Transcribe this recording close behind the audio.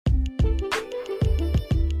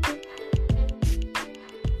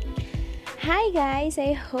Hi guys,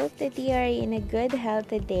 I hope that you are in a good health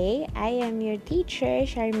today. I am your teacher,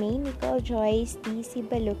 Charmaine Nicole Joyce D.C.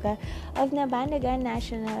 Baluka of Nabanagan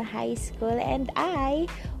National High School, and I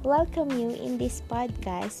welcome you in this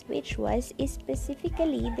podcast which was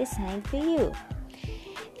specifically designed for you.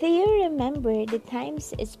 Do you remember the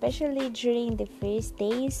times, especially during the first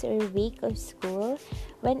days or week of school,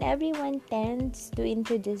 when everyone tends to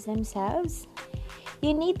introduce themselves?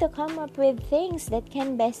 You need to come up with things that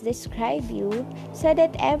can best describe you so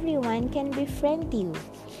that everyone can befriend you.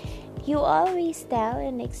 You always tell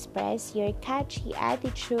and express your catchy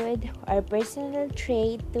attitude or personal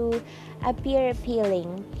trait to appear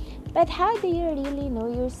appealing. But how do you really know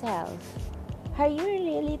yourself? Are you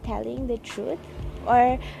really telling the truth?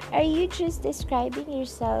 Or are you just describing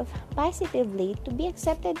yourself positively to be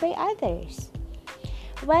accepted by others?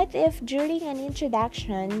 What if during an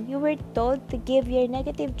introduction you were told to give your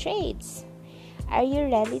negative traits? Are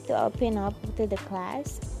you ready to open up to the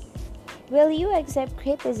class? Will you accept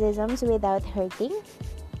criticisms without hurting?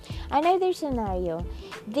 Another scenario.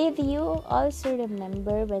 Did you also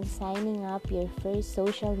remember when signing up your first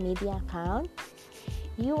social media account?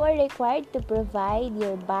 You are required to provide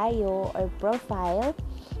your bio or profile,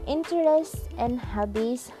 interests and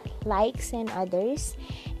hobbies, likes and others,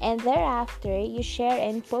 and thereafter you share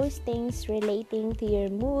and post things relating to your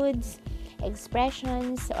moods,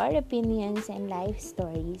 expressions, or opinions and life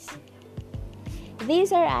stories.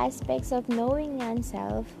 These are aspects of knowing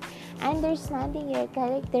oneself, understanding your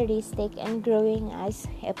characteristic, and growing as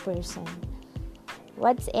a person.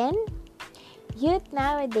 What's in? Youth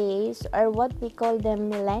nowadays, or what we call the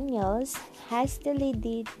millennials, hastily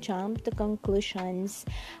did jump to conclusions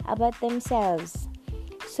about themselves.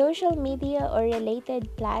 Social media or related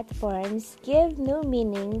platforms give new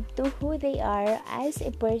meaning to who they are as a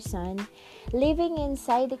person living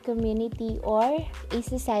inside a community or a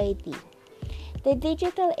society. The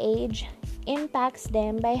digital age impacts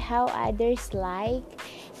them by how others like,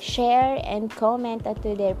 share, and comment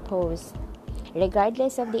onto their posts.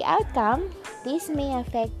 Regardless of the outcome, this may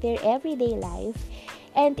affect their everyday life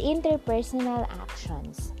and interpersonal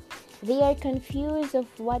actions. They are confused of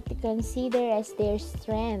what to consider as their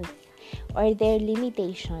strength or their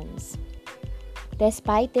limitations.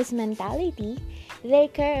 Despite this mentality, they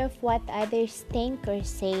care of what others think or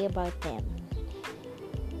say about them.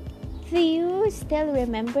 Do you still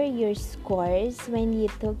remember your scores when you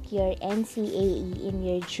took your NCAE in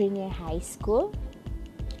your junior high school?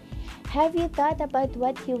 Have you thought about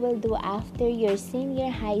what you will do after your senior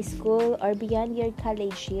high school or beyond your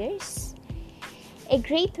college years? A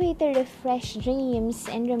great way to refresh dreams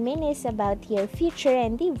and reminisce about your future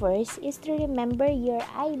endeavors is to remember your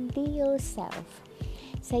ideal self.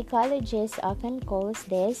 Psychologists often call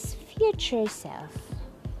this future self.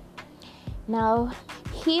 Now,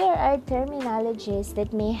 here are terminologies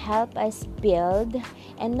that may help us build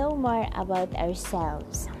and know more about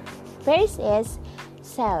ourselves. First is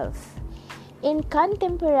self. In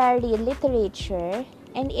contemporary literature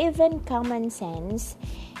and even common sense,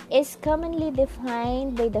 is commonly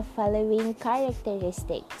defined by the following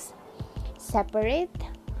characteristics: separate,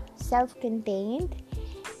 self-contained,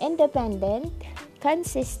 independent,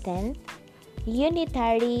 consistent,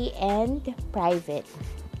 unitary, and private.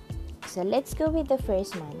 So let's go with the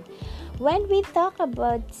first one. When we talk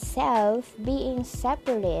about self being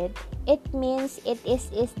separate, it means it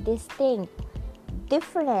is distinct,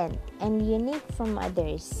 different, and unique from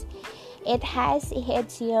others. It has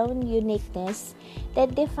its own uniqueness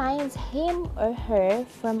that defines him or her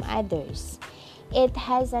from others. It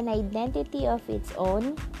has an identity of its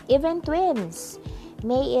own. Even twins,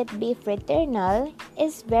 may it be fraternal,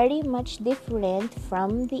 is very much different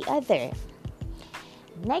from the other.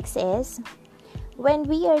 Next is, when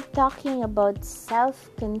we are talking about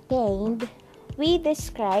self-contained, we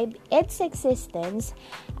describe its existence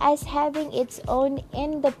as having its own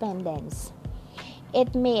independence.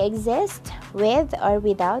 It may exist with or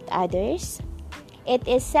without others. It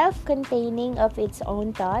is self-containing of its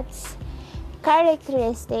own thoughts,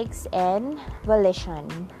 characteristics, and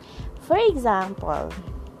volition. For example,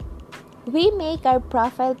 we make our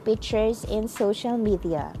profile pictures in social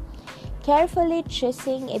media, carefully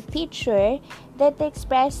choosing a picture that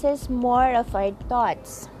expresses more of our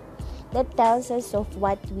thoughts, that tells us of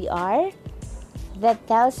what we are, that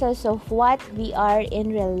tells us of what we are in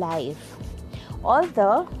real life.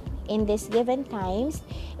 Although, in these given times,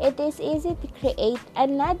 it is easy to create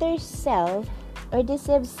another self or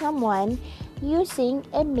deceive someone using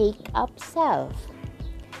a make-up self.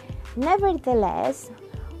 Nevertheless,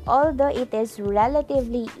 although it is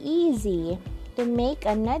relatively easy to make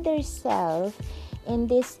another self, in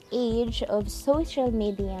this age of social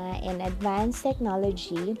media and advanced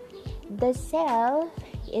technology, the self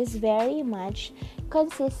is very much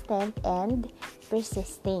consistent and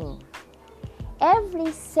persisting.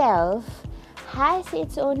 Every self has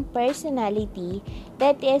its own personality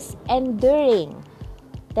that is enduring,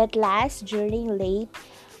 that lasts during late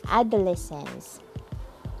adolescence.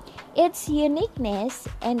 Its uniqueness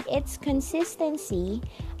and its consistency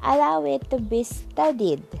allow it to be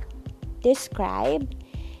studied, described,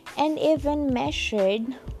 and even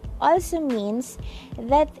measured. Also means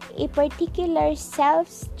that a particular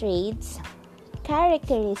self's traits,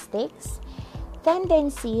 characteristics,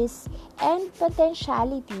 tendencies, and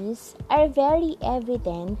potentialities are very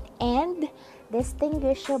evident and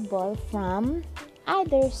distinguishable from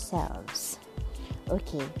other selves.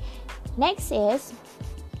 Okay, next is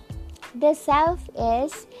the self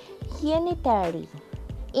is unitary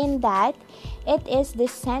in that it is the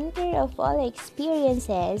center of all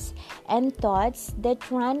experiences and thoughts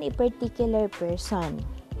that run a particular person.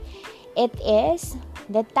 It is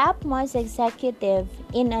the topmost executive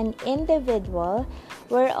in an individual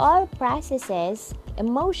where all processes,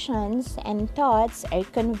 emotions, and thoughts are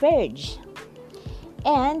converged.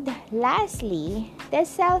 And lastly, the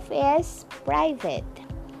self is private.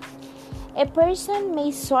 A person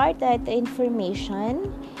may sort out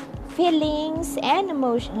information, feelings, and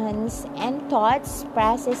emotions and thoughts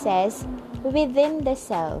processes within the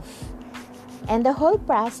self. And the whole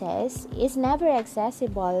process is never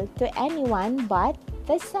accessible to anyone but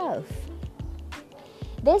the self.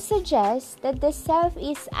 This suggests that the self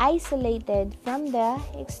is isolated from the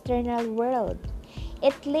external world.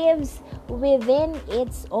 It lives within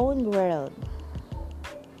its own world.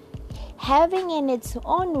 Having in its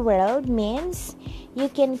own world means you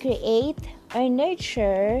can create or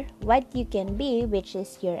nurture what you can be, which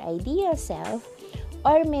is your ideal self,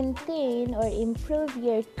 or maintain or improve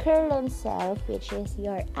your current self, which is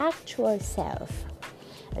your actual self.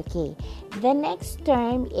 Okay, the next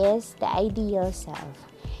term is the ideal self.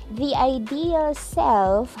 The ideal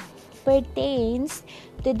self pertains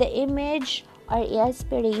to the image or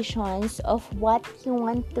aspirations of what you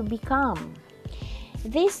want to become.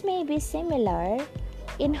 This may be similar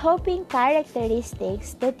in hoping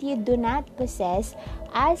characteristics that you do not possess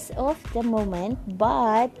as of the moment,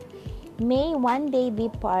 but may one day be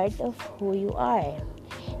part of who you are.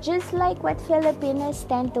 Just like what Filipinos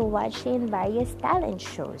tend to watch in various talent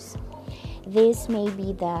shows. This may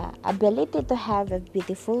be the ability to have a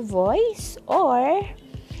beautiful voice or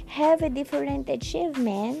have a different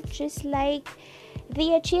achievement, just like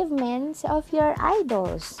the achievements of your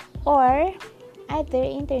idols or other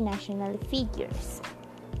international figures.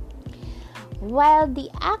 While the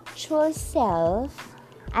actual self,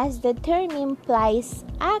 as the term implies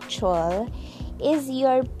actual, is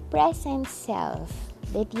your present self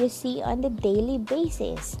that you see on the daily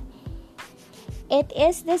basis. It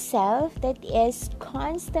is the self that is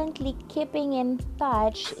constantly keeping in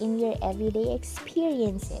touch in your everyday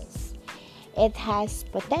experiences. It has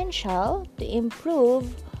potential to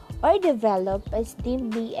improve or develop as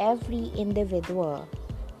did be every individual.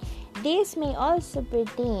 This may also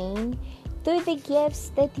pertain to the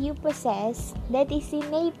gifts that you possess that is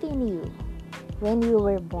innate in you when you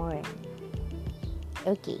were born.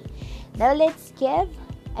 Okay, now let's give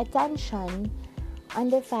attention on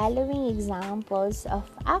the following examples of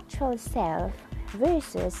actual self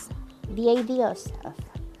versus the ideal self.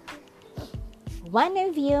 One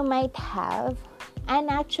of you might have an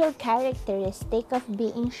actual characteristic of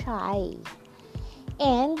being shy,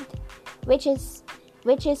 and which is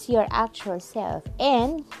your actual self,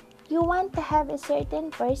 and you want to have a certain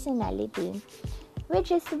personality,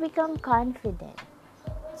 which is to become confident.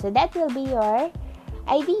 So that will be your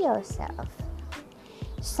ideal self.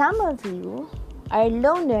 Some of you are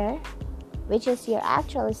loner, which is your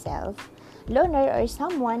actual self. Loner or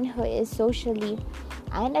someone who is socially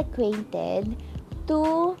unacquainted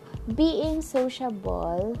to being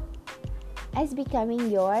sociable as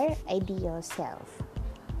becoming your ideal self.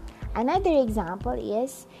 Another example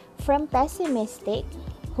is from pessimistic,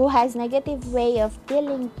 who has negative way of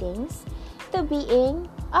dealing things, to being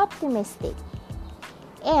optimistic.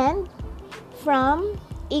 And from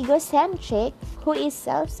egocentric, who is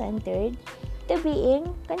self-centered, to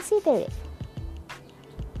being considerate.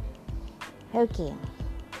 Okay.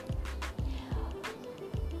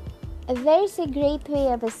 There's a great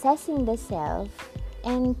way of assessing the self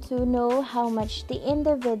and to know how much the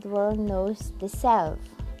individual knows the self,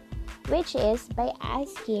 which is by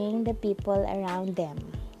asking the people around them.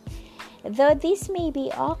 Though this may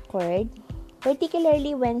be awkward,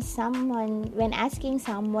 particularly when asking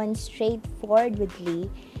someone straightforwardly,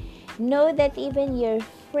 Know that even your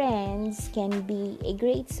friends can be a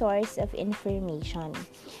great source of information,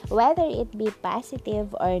 whether it be positive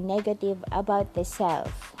or negative about the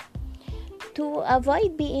self. To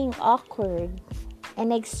avoid being awkward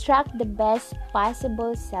and extract the best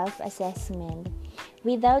possible self-assessment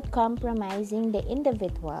without compromising the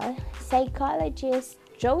individual, psychologists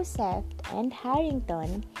Joseph and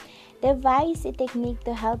Harrington devise a technique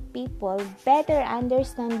to help people better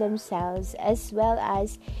understand themselves as well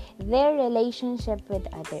as their relationship with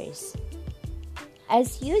others.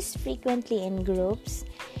 As used frequently in groups,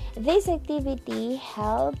 this activity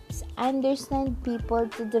helps understand people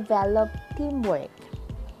to develop teamwork.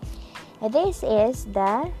 This is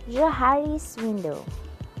the Johari's window.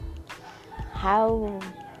 How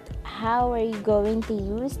are you going to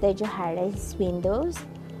use the Johari's windows?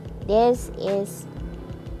 This is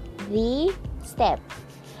the step.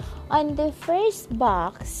 On the first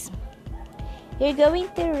box, you're going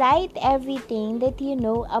to write everything that you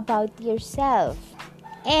know about yourself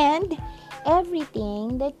and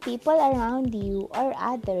everything that people around you or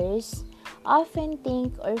others often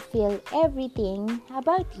think or feel everything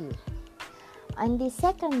about you. On the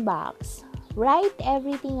second box, write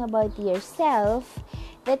everything about yourself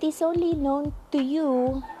that is only known to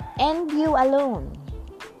you and you alone.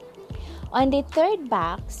 On the third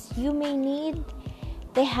box, you may need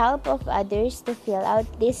the help of others to fill out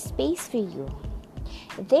this space for you.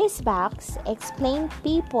 This box explains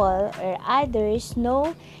people or others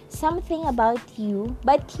know something about you,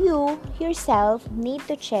 but you yourself need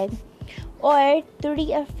to check or to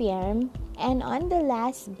reaffirm, and on the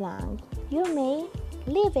last blank, you may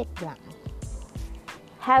leave it blank.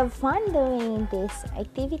 Have fun doing this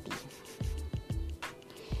activity.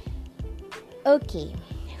 Okay.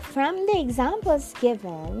 From the examples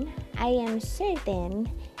given, I am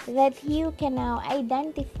certain that you can now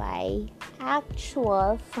identify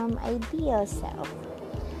actual from ideal self.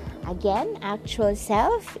 Again, actual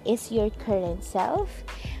self is your current self,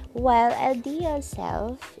 while ideal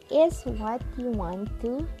self is what you want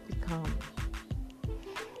to become.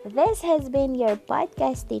 This has been your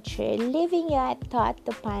podcast teacher, leaving you a thought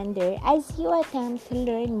to ponder as you attempt to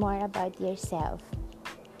learn more about yourself.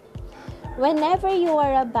 Whenever you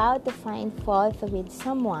are about to find fault with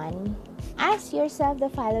someone, ask yourself the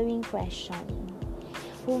following question.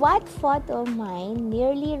 What fault of mine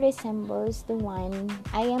nearly resembles the one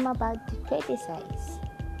I am about to criticize?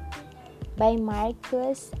 By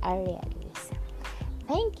Marcus Aurelius.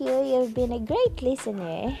 Thank you. You've been a great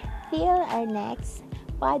listener. Till our next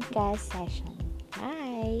podcast session.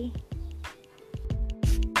 Bye.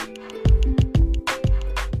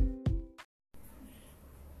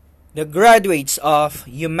 The graduates of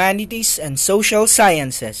Humanities and Social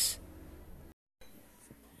Sciences.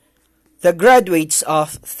 The graduates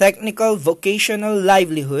of Technical Vocational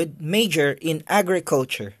Livelihood major in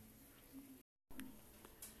Agriculture.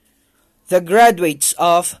 The graduates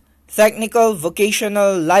of Technical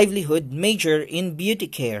Vocational Livelihood major in Beauty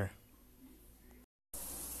Care.